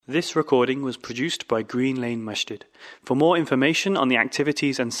This recording was produced by Green Lane Masjid. For more information on the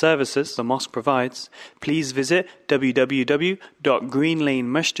activities and services the mosque provides, please visit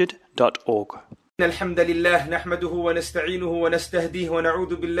www.greenlanemasjid.org. الحمد لله نحمده ونستعينه ونستهديه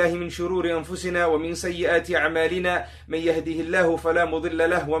ونعوذ بالله من شرور أنفسنا ومن سيئات أعمالنا من يهده الله فلا مضل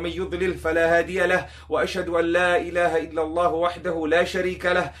له ومن يضلل فلا هادي له وأشهد أن لا إله إلا الله وحده لا شريك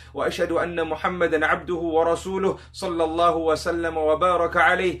له وأشهد أن محمدا عبده ورسوله صلى الله وسلم وبارك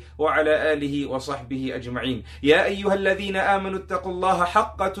عليه وعلى آله وصحبه أجمعين. يا أيها الذين آمنوا اتقوا الله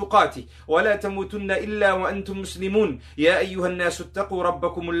حق تقاته ولا تموتن إلا وأنتم مسلمون. يا أيها الناس اتقوا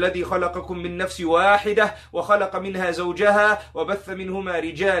ربكم الذي خلقكم من نفس واحدة وخلق منها زوجها وبث منهما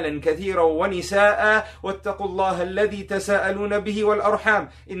رجالا كثيرا ونساء واتقوا الله الذي تساءلون به والأرحام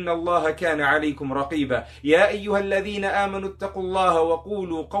إن الله كان عليكم رقيبا. يا أيها الذين آمنوا اتقوا الله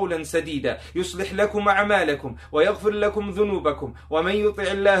وقولوا قولا سديدا يصلح لكم أعمالكم ويغفر لكم ذنوبكم ومن يطع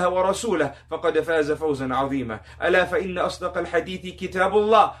الله ورسوله فقد فاز فوزا عظيما. ألا فإن أصدق الحديث كتاب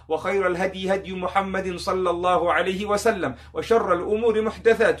الله وخير الهدي هدي محمد صلى الله عليه وسلم وشر الأمور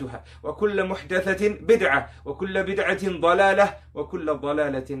محدثاتها وكل محدثة بدعة وكل بدعة ضلالة وكل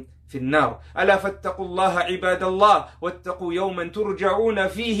ضلالة في النار. ألا فاتقوا الله عباد الله واتقوا يوما ترجعون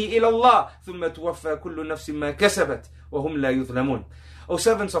فيه إلى الله ثم توفى كل نفس ما كسبت وهم لا يظلمون. O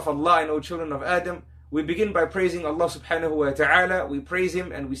servants of Allah and O children of Adam, we begin by praising Allah subhanahu wa ta'ala. We praise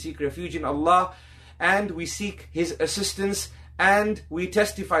Him and we seek refuge in Allah and we seek His assistance and we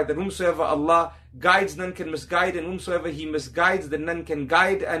testify that whomsoever Allah guides, none can misguide, and whomsoever He misguides, then none can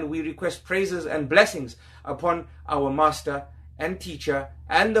guide. And we request praises and blessings upon our master and teacher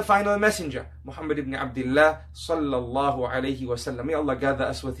and the final messenger, Muhammad ibn Abdullah sallallahu alayhi wa sallam. May Allah gather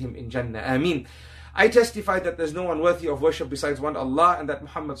us with him in Jannah. Ameen. I testify that there's no one worthy of worship besides one Allah, and that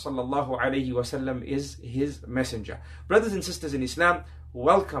Muhammad sallallahu alayhi wa sallam is his messenger. Brothers and sisters in Islam,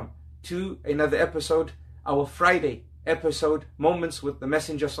 welcome to another episode, our Friday episode, Moments with the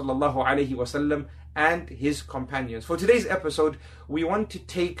Messenger sallallahu alaihi wasallam and his companions. For today's episode, we want to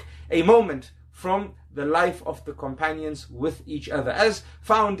take a moment from the life of the companions with each other, as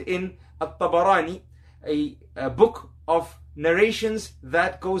found in At-Tabarani, a book of narrations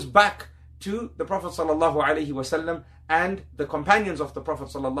that goes back to the Prophet sallallahu alaihi wasallam and the companions of the Prophet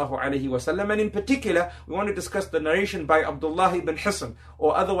sallallahu alaihi wasallam. And in particular, we want to discuss the narration by Abdullah ibn Hisn,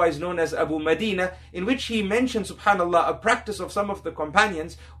 or otherwise known as Abu Madina, in which he mentioned, subhanallah, a practice of some of the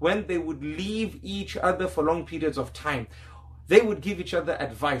companions when they would leave each other for long periods of time. They would give each other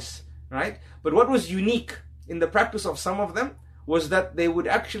advice, right? But what was unique in the practice of some of them was that they would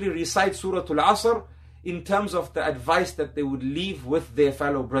actually recite Surah Al-Asr in terms of the advice that they would leave with their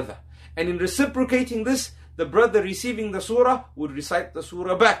fellow brother. And in reciprocating this, the brother receiving the surah would recite the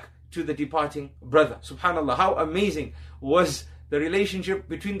surah back to the departing brother. Subhanallah, how amazing was the relationship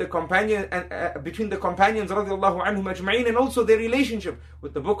between the companions radiallahu anhum ajma'in, and also their relationship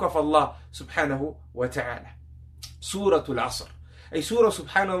with the book of Allah subhanahu wa ta'ala. Suratul Asr, a surah,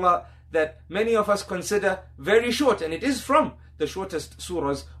 subhanallah, that many of us consider very short, and it is from the shortest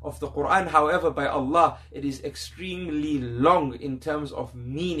surahs of the Quran. However, by Allah, it is extremely long in terms of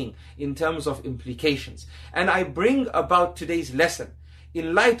meaning, in terms of implications. And I bring about today's lesson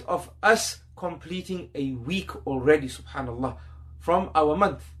in light of us completing a week already, subhanallah, from our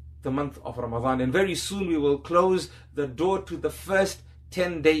month, the month of Ramadan. And very soon we will close the door to the first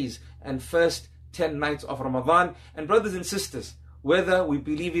 10 days and first 10 nights of Ramadan. And brothers and sisters, whether we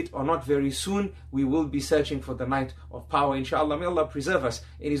believe it or not, very soon we will be searching for the night of power, inshallah. May Allah preserve us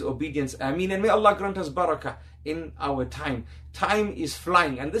in His obedience, ameen. And may Allah grant us barakah in our time. Time is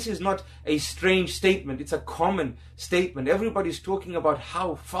flying, and this is not a strange statement, it's a common statement. Everybody's talking about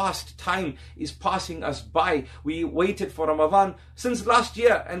how fast time is passing us by. We waited for Ramadan since last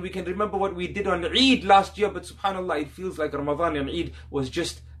year, and we can remember what we did on Eid last year, but subhanallah, it feels like Ramadan and Eid was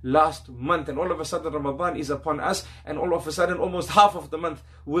just last month, and all of a sudden Ramadan is upon us, and all of a sudden almost half of the month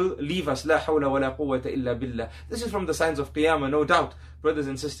will leave us. La hawla wa la quwwata illa billah. This is from the signs of Qiyamah, no doubt, brothers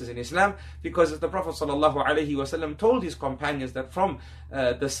and sisters in Islam, because the Prophet sallallahu alaihi wasallam told his companions that from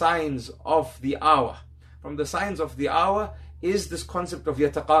the signs of the hour, is this concept of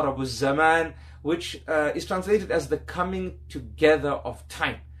yataqarabu zaman, which is translated as the coming together of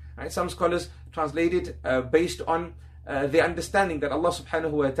time. Right? Some scholars translate it based on the understanding that Allah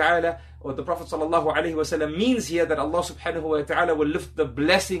subhanahu wa ta'ala, or the Prophet sallallahu alaihi wasallam, means here that Allah subhanahu wa ta'ala will lift the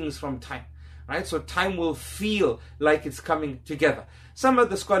blessings from time, right? So time will feel like it's coming together. Some of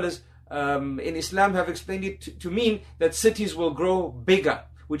the scholars in Islam have explained it to mean that cities will grow bigger,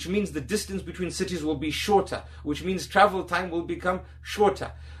 which means the distance between cities will be shorter, which means travel time will become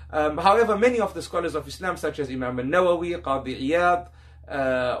shorter. However, many of the scholars of Islam, such as Imam al-Nawawi, Qadi Iyad,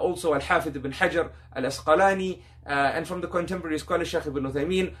 also Al-Hafidh ibn Hajar Al-Asqalani, and from the contemporary scholar Shaykh ibn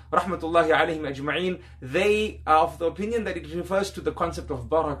Uthaymeen, rahmatullahi alayhim ajma'een, they are of the opinion that it refers to the concept of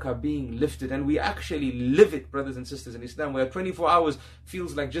barakah being lifted, and we actually live it, brothers and sisters in Islam, where 24 hours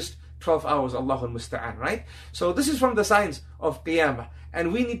feels like just 12 hours, Allahul Musta'an, right? So this is from the signs of Qiyamah,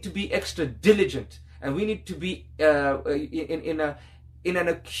 and we need to be extra diligent, and we need to be in an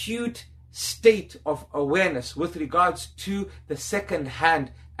acute state of awareness with regards to the second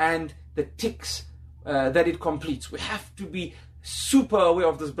hand and the ticks that it completes. We have to be super aware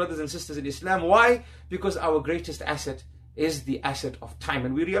of this, brothers and sisters in Islam. Why? Because our greatest asset is the asset of time,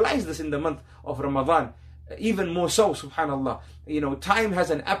 and we realize this in the month of Ramadan even more so, subhanallah. Time has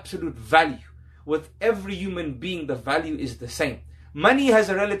an absolute value. With every human being, the value is the same. Money has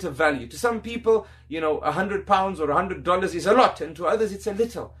a relative value. To some people, £100 or $100 is a lot, and to others it's a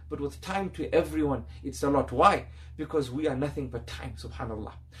little. But with time, to everyone, it's a lot. Why? Because we are nothing but time,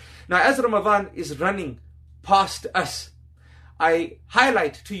 subhanallah. Now, as Ramadan is running past us, I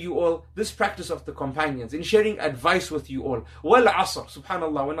highlight to you all this practice of the companions in sharing advice with you all. Wal asr,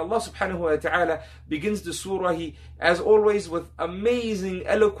 subhanallah. When Allah subhanahu wa ta'ala begins the surah, He, as always, with amazing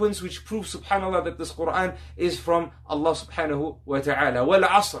eloquence, which proves, subhanallah, that this Quran is from Allah subhanahu wa ta'ala. Wal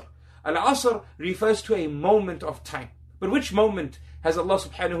asr. Al asr refers to a moment of time. But which moment has Allah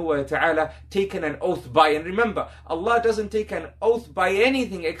subhanahu wa ta'ala taken an oath by? And remember, Allah doesn't take an oath by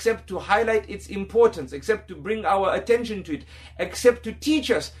anything except to highlight its importance, except to bring our attention to it, except to teach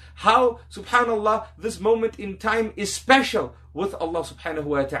us how, subhanallah, this moment in time is special with Allah subhanahu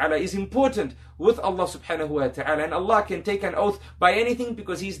wa ta'ala, is important with Allah subhanahu wa ta'ala. And Allah can take an oath by anything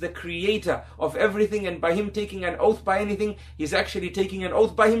because He's the creator of everything, and by Him taking an oath by anything, He's actually taking an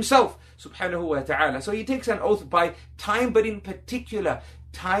oath by Himself subhanahu wa ta'ala. So He takes an oath by time, but in particular,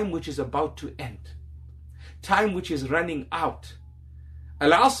 time which is about to end, time which is running out.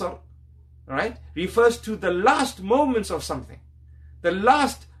 Al-Asr, right, refers to the last moments of something, the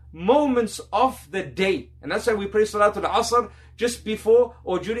last moments of the day. And that's why we pray Salatul Asr just before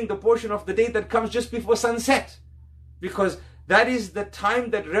or during the portion of the day that comes just before sunset, because that is the time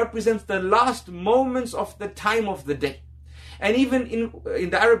that represents the last moments of the time of the day. And even in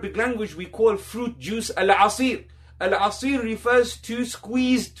the Arabic language, we call fruit juice al-asir. Al-asir refers to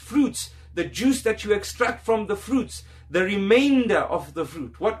squeezed fruits, the juice that you extract from the fruits, the remainder of the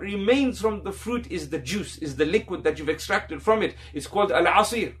fruit. What remains from the fruit is the juice, is the liquid that you've extracted from it. It's called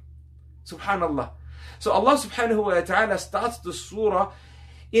al-asir. Subhanallah. So Allah subhanahu wa ta'ala starts the surah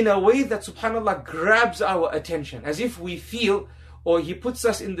in a way that, subhanallah, grabs our attention, as if we feel, or He puts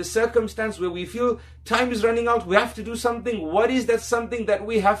us in the circumstance where we feel time is running out, we have to do something. What is that something that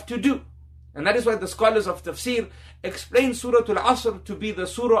we have to do? And that is why the scholars of tafsir explain Surah Al-Asr to be the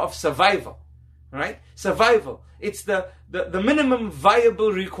surah of survival. Right? Survival. It's the minimum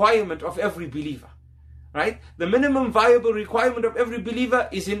viable requirement of every believer. Right? The minimum viable requirement of every believer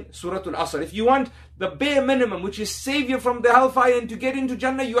is in Surah Al-Asr. If you want the bare minimum, which is save you from the hellfire and to get into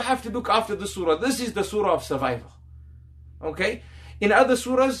Jannah, you have to look after the surah. This is the surah of survival. Okay? In other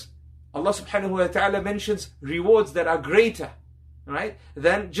surahs, Allah subhanahu wa ta'ala mentions rewards that are greater, right,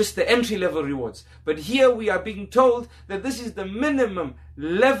 than just the entry level rewards. But here we are being told that this is the minimum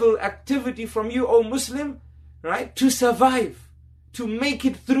level activity from you, O Muslim, right, to survive, to make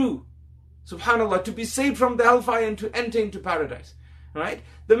it through. Subhanallah, to be saved from the hellfire and to enter into paradise. Right?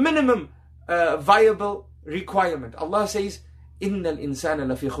 The minimum viable requirement. Allah says, Innal insana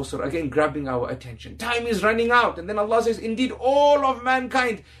lafi khusr. Again, grabbing our attention. Time is running out. And then Allah says, indeed, all of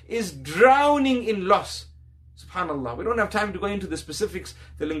mankind is drowning in loss. Subhanallah. We don't have time to go into the specifics,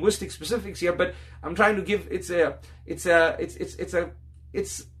 the linguistic specifics here, but I'm trying to give, it's a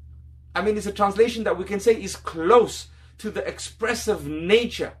translation that we can say is close to the expressive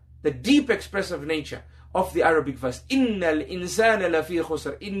nature, the deep expressive nature of the Arabic verse. Innal insana lafi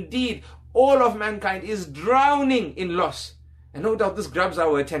khusr. Indeed, all of mankind is drowning in loss. And no doubt this grabs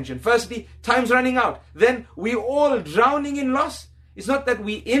our attention. Firstly, time's running out. Then we all drowning in loss. It's not that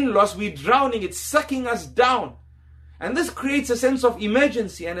we in loss, we're drowning. It's sucking us down. And this creates a sense of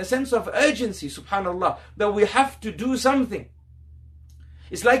emergency and a sense of urgency, subhanallah, that we have to do something.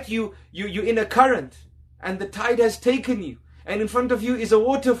 It's like you're in a current and the tide has taken you. And in front of you is a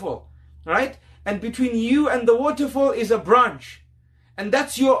waterfall, right? And between you and the waterfall is a branch. And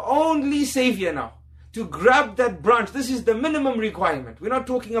that's your only savior now. To grab that branch. This is the minimum requirement. We're not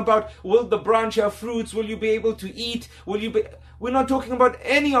talking about, will the branch have fruits? Will you be able to eat? We're not talking about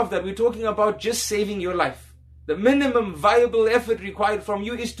any of that. We're talking about just saving your life. The minimum viable effort required from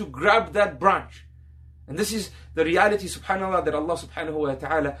you is to grab that branch. And this is the reality, subhanAllah, that Allah subhanahu wa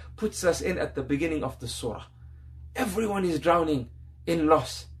ta'ala puts us in at the beginning of the surah. Everyone is drowning in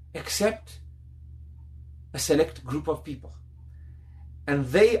loss, except a select group of people. And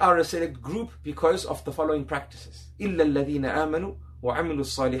they are a select group because of the following practices. إِلَّا الَّذِينَ آمَنُوا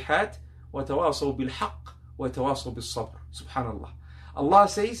وَعَمِلُوا الصَّالِحَاتِ وَتَوَاصَوْا بِالْحَقِّ وَتَوَاصَوْا بِالصَّبْرِ. Subhanallah. Allah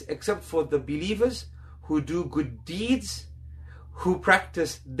says, except for the believers who do good deeds, who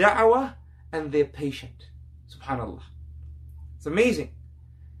practice da'wah, and they're patient. Subhanallah. It's amazing.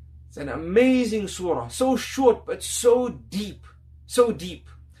 It's an amazing surah. So short, but so deep. So deep.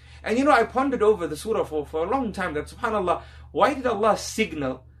 And you know, I pondered over the surah for a long time that, subhanallah, why did Allah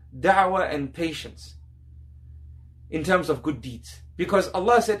signal da'wah and patience in terms of good deeds? Because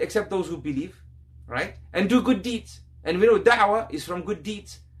Allah said, except those who believe, right? And do good deeds. And we know da'wah is from good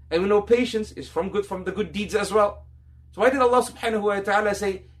deeds. And we know patience is from the good deeds as well. So why did Allah subhanahu wa ta'ala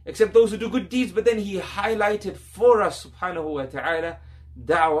say, except those who do good deeds? But then He highlighted for us, subhanahu wa ta'ala,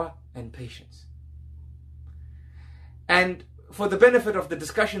 da'wah and patience. And for the benefit of the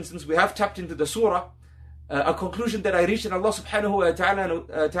discussion, since we have tapped into the surah, a conclusion that I reached, and Allah subhanahu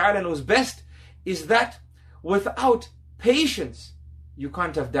wa ta'ala knows best, is that without patience, you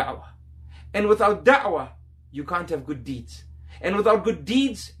can't have da'wah. And without da'wah, you can't have good deeds. And without good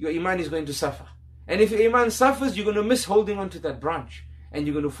deeds, your iman is going to suffer. And if your iman suffers, you're going to miss holding on to that branch. And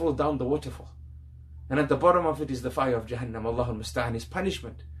you're going to fall down the waterfall. And at the bottom of it is the fire of Jahannam. Allahul Musta'an, is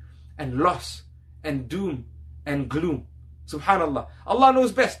punishment and loss and doom and gloom. Subhanallah. Allah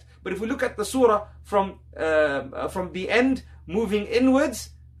knows best. But if we look at the surah from the end, moving inwards,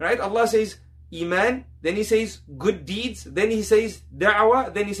 right? Allah says iman, then He says good deeds, then He says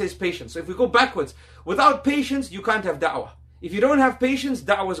da'wah, then He says patience. So if we go backwards, without patience, you can't have da'wah. If you don't have patience,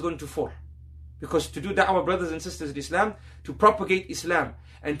 da'wah is going to fall. Because to do da'wah, brothers and sisters in Islam, to propagate Islam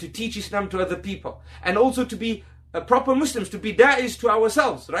and to teach Islam to other people, and also to be proper Muslims, to be da'is to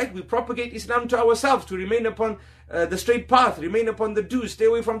ourselves, right? We propagate Islam to ourselves, to remain upon the straight path, remain upon the do's, stay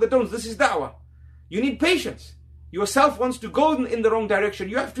away from the don'ts. This is da'wah. You need patience. Yourself wants to go in the wrong direction.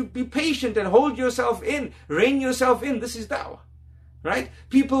 You have to be patient and hold yourself in, rein yourself in. This is da'wah, right?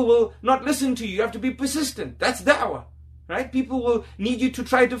 People will not listen to you. You have to be persistent. That's da'wah, right? People will need you to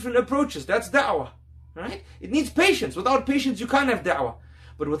try different approaches. That's da'wah, right? It needs patience. Without patience, you can't have da'wah.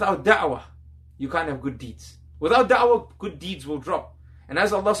 But without da'wah, you can't have good deeds. Without da'wah, good deeds will drop. And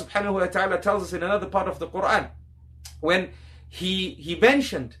as Allah subhanahu wa ta'ala tells us in another part of the Quran, when He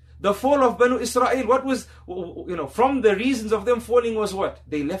mentioned the fall of Banu Israel, what was, from the reasons of them falling was what?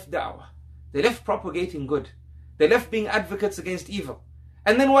 They left da'wah. They left propagating good. They left being advocates against evil.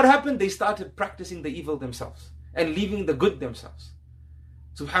 And then what happened? They started practicing the evil themselves and leaving the good themselves.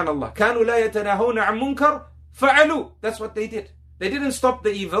 Subhanallah. كَانُوا لَا يَتَنَاهُونَ عَنْ مُنْكَرٍ فَعَلُوا. That's what they did. They didn't stop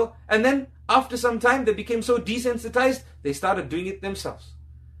the evil, and then after some time they became so desensitized, they started doing it themselves.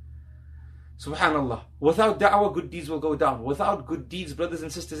 Subhanallah. Without da'wah, good deeds will go down. Without good deeds, brothers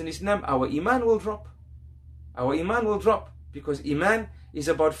and sisters in Islam, our iman will drop. Our iman will drop, because iman is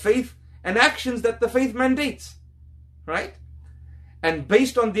about faith and actions that the faith mandates, right? And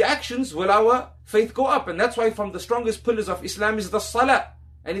based on the actions will our faith go up. And that's why from the strongest pillars of Islam is the salah,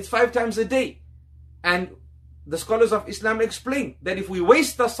 and it's 5 times a day. And the scholars of Islam explain that if we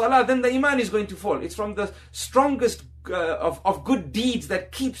waste the salah, then the iman is going to fall. It's from the strongest of good deeds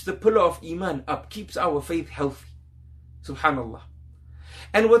that keeps the pillar of iman up, keeps our faith healthy. Subhanallah.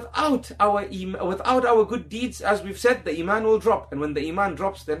 And without our good deeds, as we've said, the iman will drop. And when the iman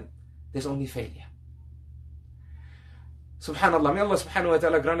drops, then there's only failure. Subhanallah. May Allah subhanahu wa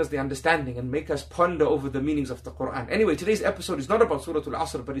ta'ala grant us the understanding and make us ponder over the meanings of the Quran. Anyway, today's episode is not about Surah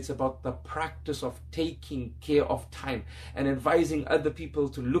Al-Asr, but it's about the practice of taking care of time and advising other people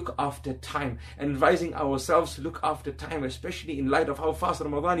to look after time and advising ourselves to look after time, especially in light of how fast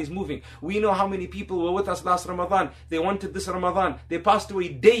Ramadan is moving. We know how many people were with us last Ramadan. They wanted this Ramadan. They passed away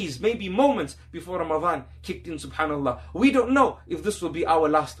days, maybe moments before Ramadan kicked in, subhanallah. We don't know if this will be our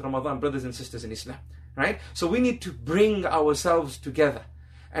last Ramadan, brothers and sisters in Islam. Right? So we need to bring ourselves together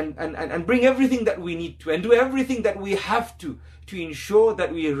and bring everything that we need to and do everything that we have to ensure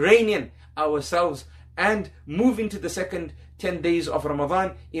that we rein in ourselves and move into the second 10 days of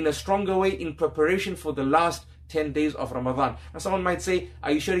Ramadan in a stronger way in preparation for the last 10 days of Ramadan. Now someone might say,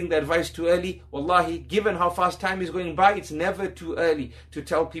 are you sharing the advice too early? Wallahi, given how fast time is going by, it's never too early to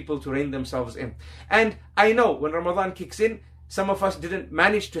tell people to rein themselves in. And I know when Ramadan kicks in, some of us didn't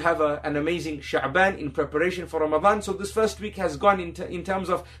manage to have an amazing Sha'ban in preparation for Ramadan. So this first week has gone in terms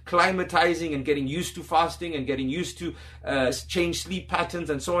of climatizing and getting used to fasting and getting used to change sleep patterns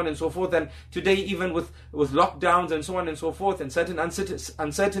and so on and so forth. And today, even with lockdowns and so on and so forth and certain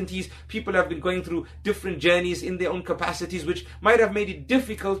uncertainties, people have been going through different journeys in their own capacities, which might have made it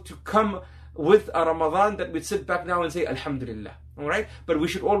difficult to come with a Ramadan that we'd sit back now and say, Alhamdulillah. Alright? But we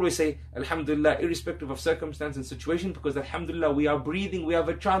should always say, Alhamdulillah, irrespective of circumstance and situation, because Alhamdulillah, we are breathing, we have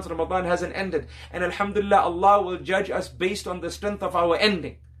a chance, Ramadan hasn't ended. And Alhamdulillah, Allah will judge us based on the strength of our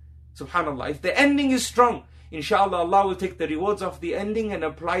ending. Subhanallah. If the ending is strong, inshallah, Allah will take the rewards of the ending and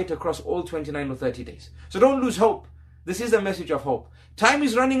apply it across all 29 or 30 days. So don't lose hope. This is a message of hope. Time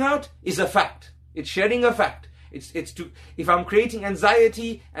is running out is a fact. It's sharing a fact. If I'm creating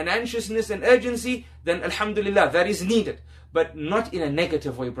anxiety and anxiousness and urgency, then Alhamdulillah, that is needed. But not in a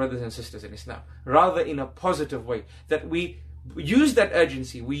negative way, brothers and sisters in Islam. Rather in a positive way. That we use that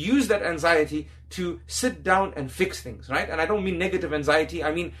urgency, we use that anxiety to sit down and fix things, right? And I don't mean negative anxiety,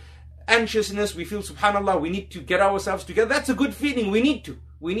 I mean anxiousness. We feel, subhanallah, we need to get ourselves together. That's a good feeling. We need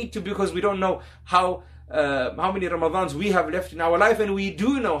to, because we don't know how many Ramadans we have left in our life, and we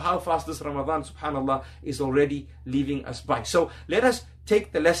do know how fast this Ramadan, subhanallah, is already leaving us by. So let us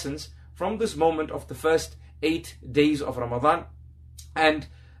take the lessons from this moment of the first 8 days of Ramadan and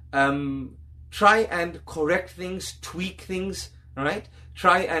try and correct things, tweak things, right?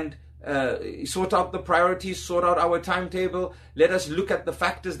 Try and sort out the priorities, sort out our timetable. Let us look at the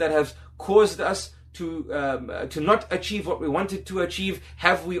factors that have caused us to not achieve what we wanted to achieve.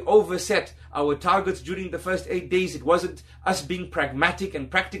 Have we overset our targets during the first 8 days? It wasn't us being pragmatic and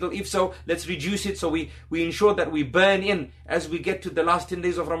practical. If so, let's reduce it so we ensure that we burn in as we get to the last 10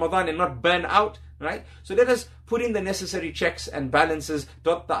 days of Ramadan and not burn out, right? So let us put in the necessary checks and balances,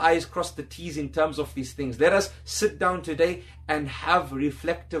 dot the I's, cross the T's in terms of these things. Let us sit down today and have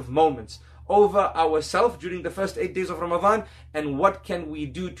reflective moments over ourselves during the first 8 days of Ramadan, and what can we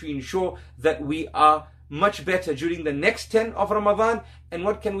do to ensure that we are much better during the next 10 of Ramadan, and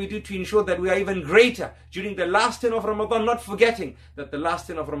what can we do to ensure that we are even greater during the last 10 of Ramadan, not forgetting that the last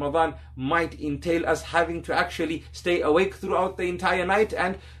 10 of Ramadan might entail us having to actually stay awake throughout the entire night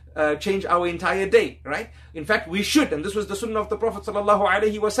and change our entire day, right? In fact, we should, and this was the sunnah of the Prophet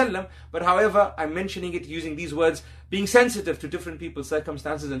ﷺ, but however, I'm mentioning it using these words, being sensitive to different people's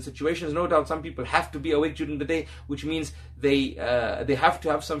circumstances and situations. No doubt some people have to be awake during the day, which means they have to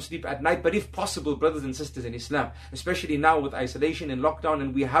have some sleep at night. But if possible, brothers and sisters in Islam, especially now with isolation and lockdown,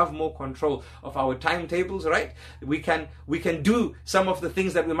 and we have more control of our timetables, right? We can do some of the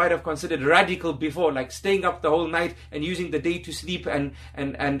things that we might have considered radical before, like staying up the whole night and using the day to sleep and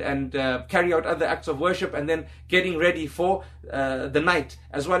carry out other acts of worship, and then getting ready for the night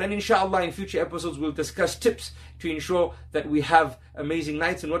as well. And inshallah, in future episodes, we'll discuss tips to ensure that we have amazing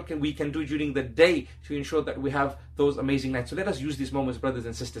nights, and what we can do during the day to ensure that we have those amazing nights. So let us use these moments, brothers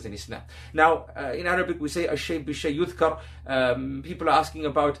and sisters in Islam. Now, in Arabic we say ash-shay bi-shay yudhkar. People are asking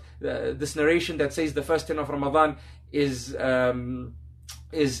about this narration that says the first 10 of Ramadan is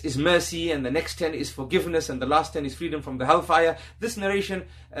mercy, and the next 10 is forgiveness, and the last 10 is freedom from the hellfire. This narration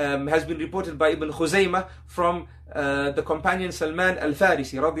has been reported by Ibn Khuzaymah from the companion Salman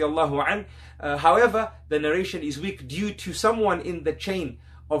al-Farisi radiyallahu anh. However, the narration is weak due to someone in the chain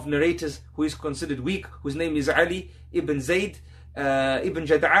of narrators who is considered weak, whose name is Ali ibn Zayd ibn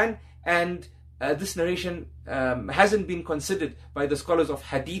Jad'an, and this narration hasn't been considered by the scholars of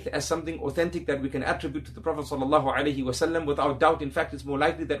hadith as something authentic that we can attribute to the Prophet ﷺ. Without doubt, in fact, it's more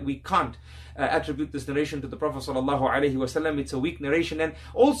likely that we can't attribute this narration to the Prophet ﷺ. It's a weak narration, and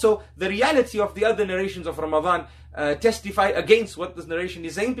also the reality of the other narrations of Ramadan testify against what this narration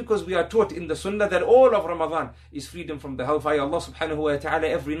is saying, because we are taught in the Sunnah that all of Ramadan is freedom from the hellfire. Allah subhanahu wa ta'ala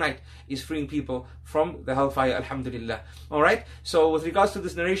every night is freeing people from the hellfire, alhamdulillah. Alright, so with regards to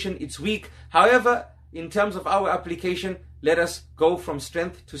this narration, it's weak. However, in terms of our application, let us go from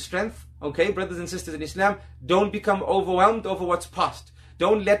strength to strength. Okay, brothers and sisters in Islam, don't become overwhelmed over what's past.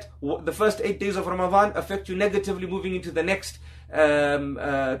 Don't let the first 8 days of Ramadan affect you negatively moving into the next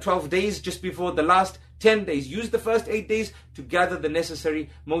 12 days just before the last 10 days. Use the first 8 days to gather the necessary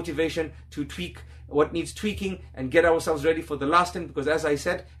motivation to tweak what needs tweaking and get ourselves ready for the last 10, because as I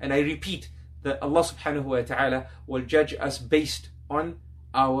said, and I repeat, that Allah subhanahu wa ta'ala will judge us based on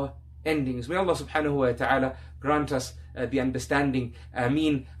our endings. May Allah subhanahu wa ta'ala grant us the understanding.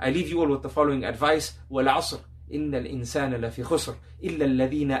 Ameen. I leave you all with the following advice. وَالْعَصْرِ إِنَّ الْإِنسَانَ لَفِي خُسْرٍ إِلَّا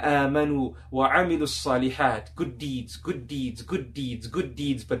الَّذِينَ آمَنُوا وَعَمِلُوا الصَّالِحَاتِ. Good deeds, good deeds, good deeds, good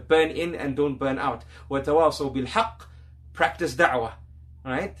deeds, but burn in and don't burn out. وَتَوَاصَوْا بِالْحَقِّ. Practice da'wah.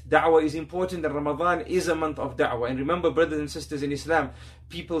 Right? Da'wah is important, and Ramadan is a month of da'wah. And remember, brothers and sisters in Islam,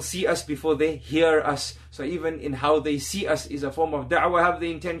 people see us before they hear us. So even in how they see us is a form of da'wah. Have the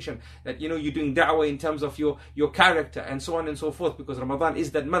intention that, you're doing da'wah in terms of your character and so on and so forth, because Ramadan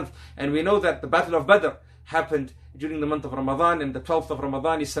is that month. And we know that the Battle of Badr happened during the month of Ramadan, and the 12th of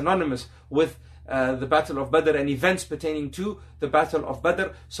Ramadan is synonymous with the Battle of Badr and events pertaining to the Battle of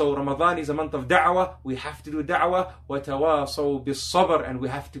Badr. So Ramadan is a month of da'wah. We have to do da'wah. وَتَوَاصَوْا بِالصَّبْرِ, and we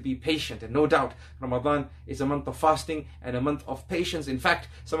have to be patient. And no doubt, Ramadan is a month of fasting and a month of patience. In fact,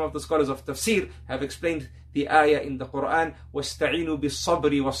 some of the scholars of tafsir have explained the ayah in the Quran, وَاسْتَعِينُوا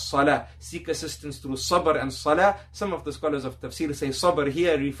بِالصَّبْرِ وَالصَّلَاةِ, seek assistance through sabr and salah. Some of the scholars of tafsir say sabr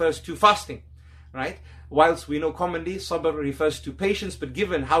here refers to fasting, right? Whilst we know commonly sabr refers to patience, but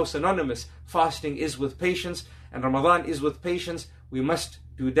given how synonymous fasting is with patience and Ramadan is with patience, we must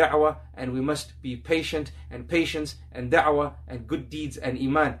do da'wah and we must be patient, and patience and da'wah and good deeds and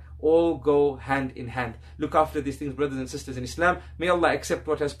iman all go hand in hand. Look after these things, brothers and sisters in Islam. May Allah accept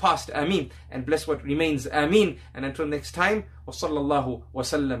what has passed, Ameen, and bless what remains, Ameen. And until next time, وصلى الله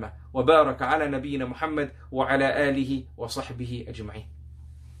وسلم وبارك على نبينا محمد وعلى آله وصحبه أجمعين.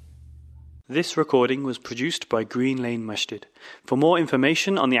 This recording was produced by Green Lane Masjid. For more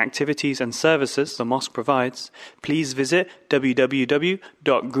information on the activities and services the mosque provides, please visit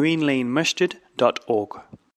www.greenlanemasjid.org.